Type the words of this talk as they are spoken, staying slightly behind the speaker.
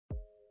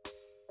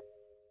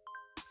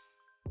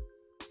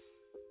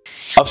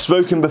I've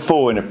spoken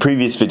before in a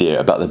previous video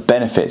about the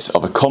benefits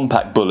of a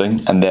compact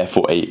bulling and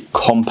therefore a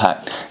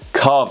compact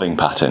calving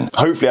pattern.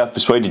 Hopefully I've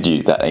persuaded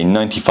you that a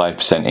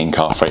 95%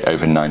 in-calf rate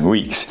over 9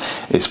 weeks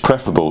is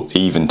preferable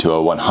even to a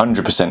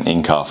 100%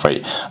 in-calf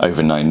rate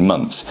over 9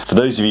 months. For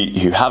those of you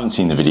who haven't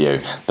seen the video,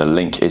 the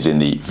link is in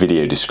the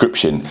video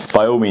description.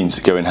 By all means,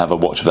 go and have a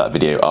watch of that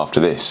video after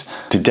this.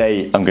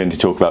 Today I'm going to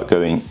talk about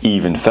going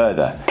even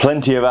further.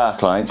 Plenty of our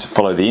clients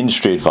follow the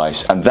industry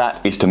advice, and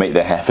that is to mate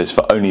their heifers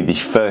for only the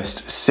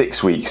first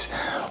 6 weeks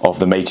of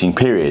the mating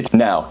period.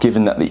 Now,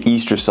 given that the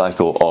estrous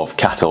cycle of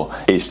cattle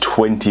is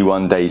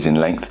 21 days in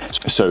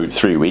length, so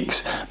 3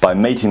 weeks, by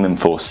mating them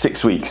for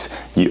 6 weeks,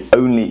 you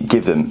only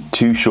give them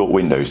 2 short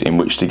windows in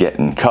which to get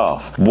in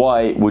calf.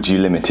 Why would you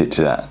limit it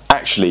to that?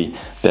 Actually,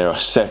 there are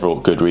several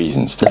good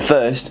reasons. The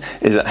first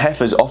is that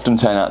heifers often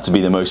turn out to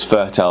be the most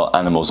fertile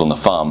animals on the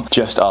farm.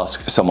 Just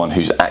ask someone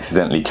who's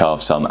accidentally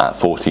calved some at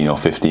 14 or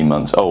 15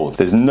 months old.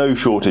 There's no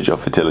shortage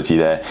of fertility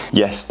there.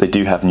 Yes, they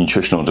do have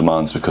nutritional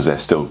demands because they're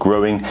still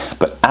growing,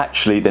 but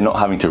actually they're not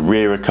having to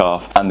rear a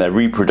calf, and their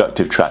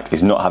reproductive tract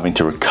is not having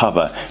to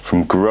recover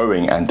from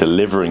growing and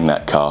delivering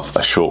that calf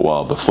a short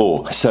while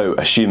before. So,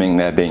 assuming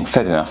they're being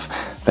fed enough,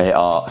 they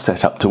are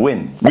set up to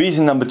win.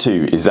 Reason number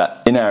 2 is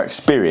that in our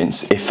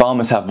experience, if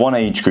farmers have one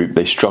age group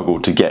they struggle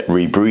to get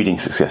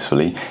rebreeding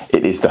successfully,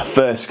 it is the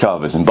first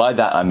calvers, and by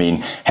that I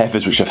mean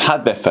heifers which have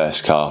had their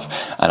first calf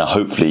and are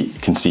hopefully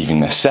conceiving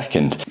their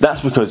second.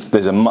 That's because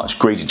there's a much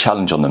greater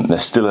challenge on them.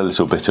 There's still a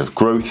little bit of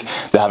growth,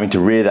 they're having to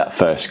rear that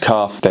first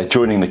calf, they're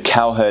joining the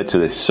cow herd to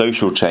this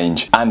social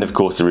change, and of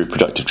course the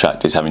reproductive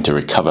tract is having to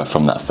recover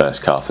from that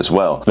first calf as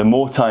well. The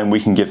more time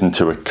we can give them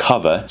to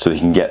recover so they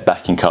can get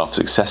back in calf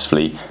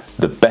successfully,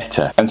 the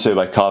better. And so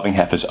by calving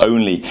heifers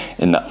only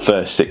in that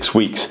first 6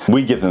 weeks,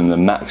 we give them the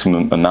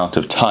maximum amount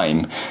of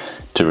time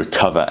to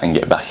recover and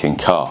get back in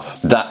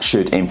calf. That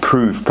should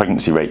improve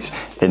pregnancy rates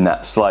in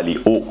that slightly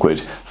awkward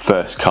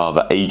first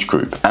calver age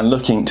group. And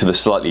looking to the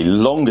slightly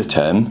longer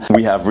term,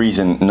 we have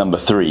reason number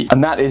 3,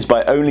 and that is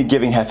by only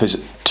giving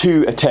heifers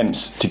 2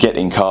 attempts to get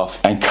in calf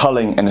and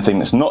culling anything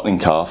that's not in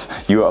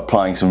calf, you are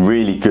applying some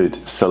really good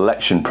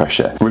selection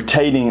pressure.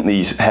 Retaining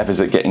these heifers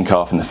that get in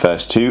calf in the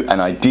first 2,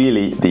 and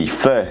ideally the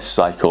first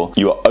cycle,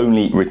 you are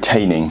only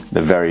retaining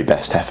the very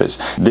best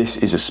heifers. This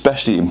is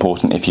especially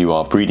important if you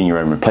are breeding your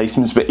own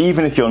replacements, but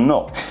even if you're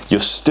not, you're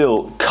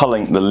still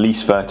culling the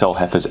least fertile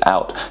heifers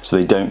out so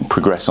they don't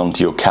progress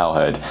onto your cow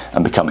herd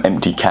and become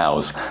empty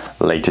cows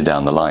later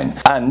down the line.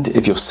 And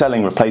if you're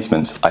selling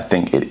replacements, I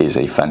think it is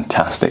a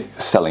fantastic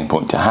selling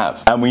point to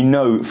have. And we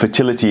know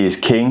fertility is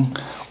king,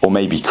 or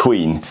maybe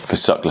queen, for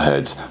suckler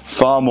herds.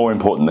 Far more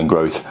important than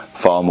growth,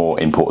 far more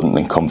important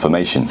than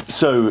conformation.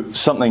 So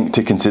something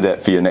to consider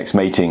for your next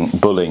mating,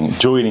 bulling,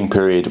 joining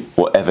period,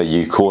 whatever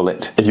you call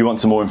it. If you want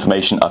some more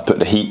information, I've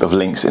put a heap of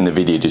links in the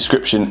video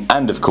description,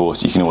 and of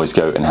course you can always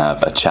go and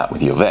have a chat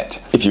with your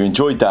vet. If you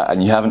enjoyed that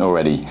and you haven't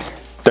already,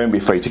 don't be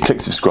afraid to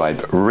click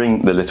subscribe,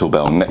 ring the little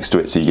bell next to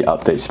it so you get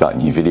updates about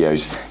new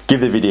videos,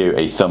 give the video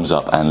a thumbs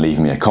up and leave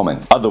me a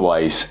comment.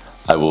 Otherwise,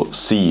 I will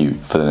see you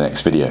for the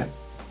next video.